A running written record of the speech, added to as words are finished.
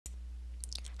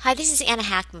Hi, this is Anna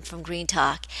Hackman from Green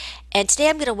Talk, and today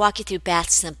I'm going to walk you through Bath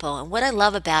Simple. And what I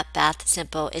love about Bath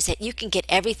Simple is that you can get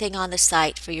everything on the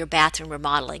site for your bathroom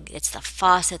remodeling. It's the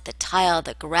faucet, the tile,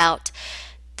 the grout,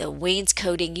 the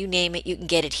wainscoting, you name it, you can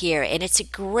get it here. And it's a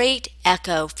great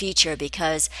eco feature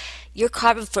because your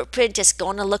carbon footprint just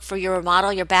going to look for your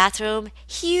remodel, your bathroom,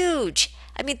 huge.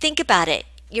 I mean, think about it.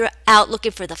 You're out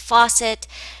looking for the faucet,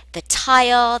 the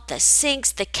tile, the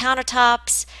sinks, the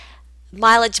countertops,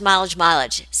 mileage, mileage,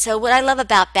 mileage. So what I love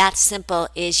about Bath Simple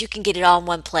is you can get it all in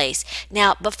one place.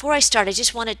 Now, before I start, I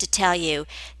just wanted to tell you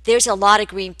there's a lot of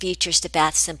green features to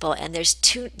Bath Simple, and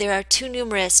there are too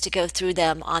numerous to go through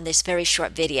them on this very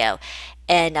short video.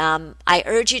 And I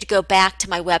urge you to go back to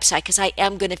my website because I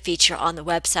am going to feature on the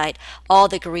website all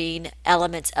the green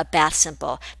elements of Bath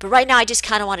Simple. But right now, I just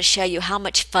kind of want to show you how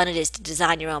much fun it is to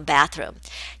design your own bathroom.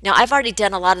 Now, I've already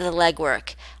done a lot of the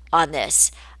legwork on this.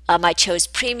 I chose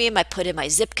premium, I put in my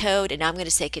zip code, and now I'm going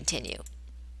to say continue.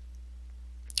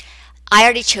 I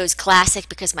already chose classic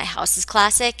because my house is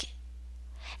classic,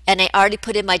 and I already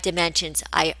put in my dimensions.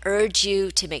 I urge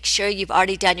you to make sure you've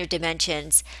already done your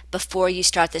dimensions before you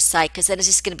start the site because then it's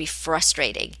just going to be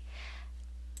frustrating.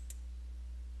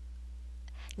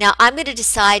 Now I'm going to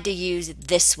decide to use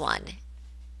this one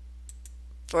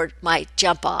for my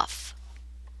jump off.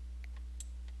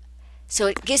 So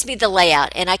it gives me the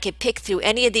layout, and I can pick through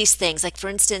any of these things. Like for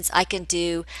instance, I can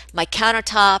do my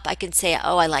countertop. I can say,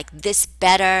 oh, I like this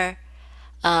better.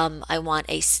 I want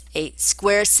a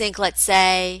square sink, let's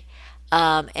say,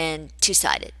 and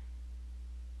two-sided.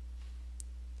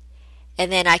 And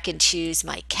then I can choose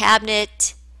my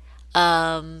cabinet.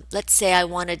 Let's say I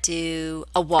want to do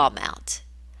a wall mount.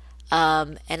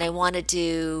 And I want to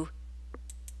do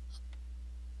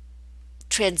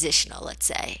transitional, let's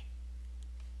say.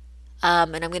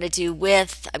 And I'm going to do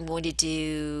width, I'm going to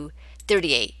do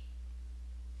 38.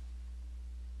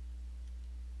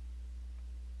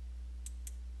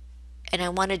 And I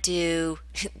want to do,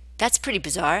 that's pretty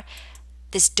bizarre,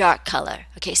 this dark color.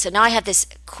 Okay, so now I have this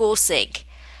cool sink.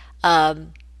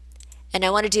 And I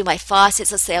want to do my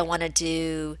faucets. Let's say I want to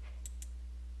do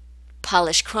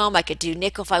polished chrome. I could do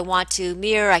nickel if I want to.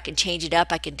 Mirror, I can change it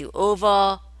up. I can do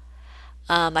oval.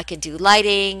 I can do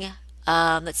lighting.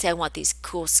 Let's say I want these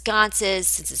cool sconces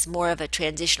since it's more of a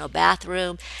transitional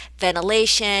bathroom.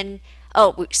 Ventilation.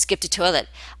 Oh, we skipped a toilet.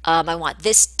 I want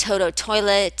this Toto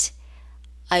toilet.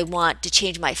 I want to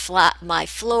change my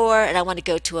floor, and I want to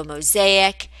go to a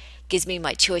mosaic. Gives me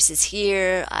my choices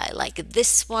here. I like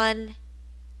this one.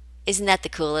 Isn't that the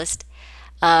coolest?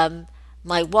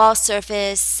 My wall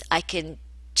surface. I can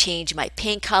change my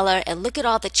paint color, and look at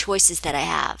all the choices that I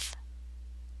have.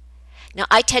 Now,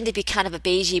 I tend to be kind of a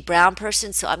beigey brown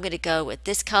person, so I'm going to go with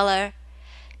this color.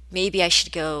 Maybe I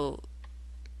should go,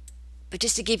 but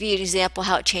just to give you an example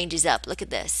how it changes up, look at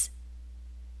this.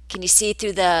 Can you see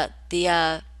through the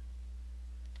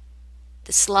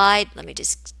slide? Let me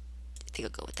just, I think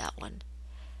I'll go with that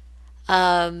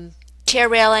one. Chair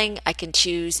railing, I can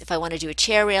choose if I want to do a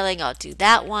chair railing, I'll do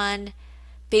that one.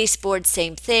 Baseboard,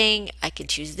 same thing. I can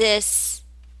choose this.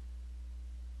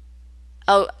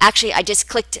 Oh, actually, I just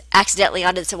clicked accidentally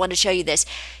onto this. I want to show you this.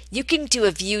 You can do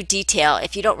a view detail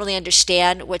if you don't really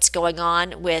understand what's going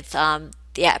on with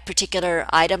the particular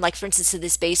item. Like, for instance, in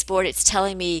this baseboard, it's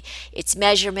telling me its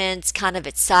measurements, kind of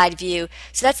its side view.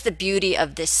 So that's the beauty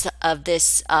of this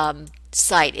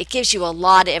site. It gives you a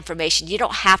lot of information. You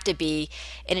don't have to be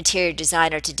an interior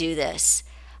designer to do this.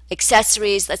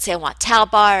 Accessories, let's say I want towel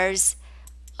bars.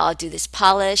 I'll do this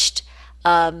polished.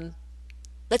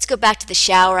 Let's go back to the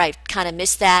shower. I kind of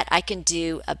missed that. I can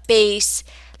do a base.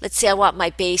 Let's say I want my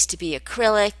base to be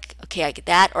acrylic. Okay, I get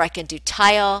that. Or I can do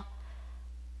tile.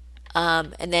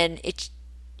 And then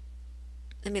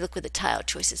let me look what the tile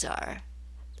choices are.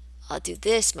 I'll do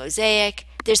this, mosaic.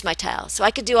 There's my tile. So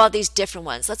I could do all these different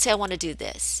ones. Let's say I want to do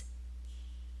this.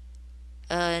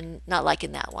 Not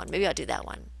liking that one. Maybe I'll do that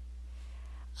one.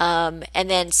 And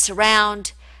then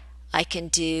surround. I can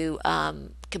do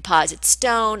composite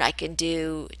stone. I can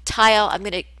do tile. I'm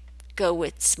going to go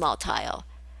with small tile.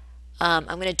 I'm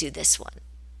going to do this one.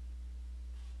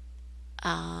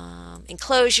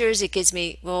 Enclosures, it gives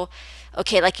me, well,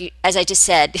 okay, as I just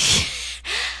said,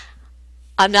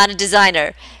 I'm not a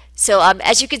designer. So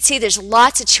as you can see, there's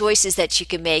lots of choices that you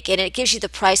can make, and it gives you the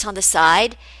price on the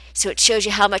side. So it shows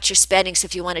you how much you're spending. So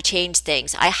if you want to change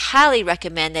things, I highly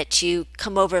recommend that you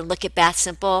come over and look at Bath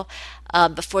Simple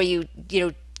before you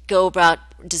go about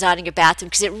designing your bathroom,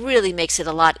 because it really makes it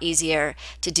a lot easier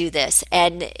to do this.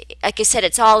 And like I said,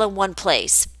 it's all in one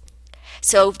place.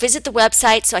 So visit the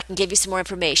website so I can give you some more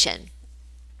information.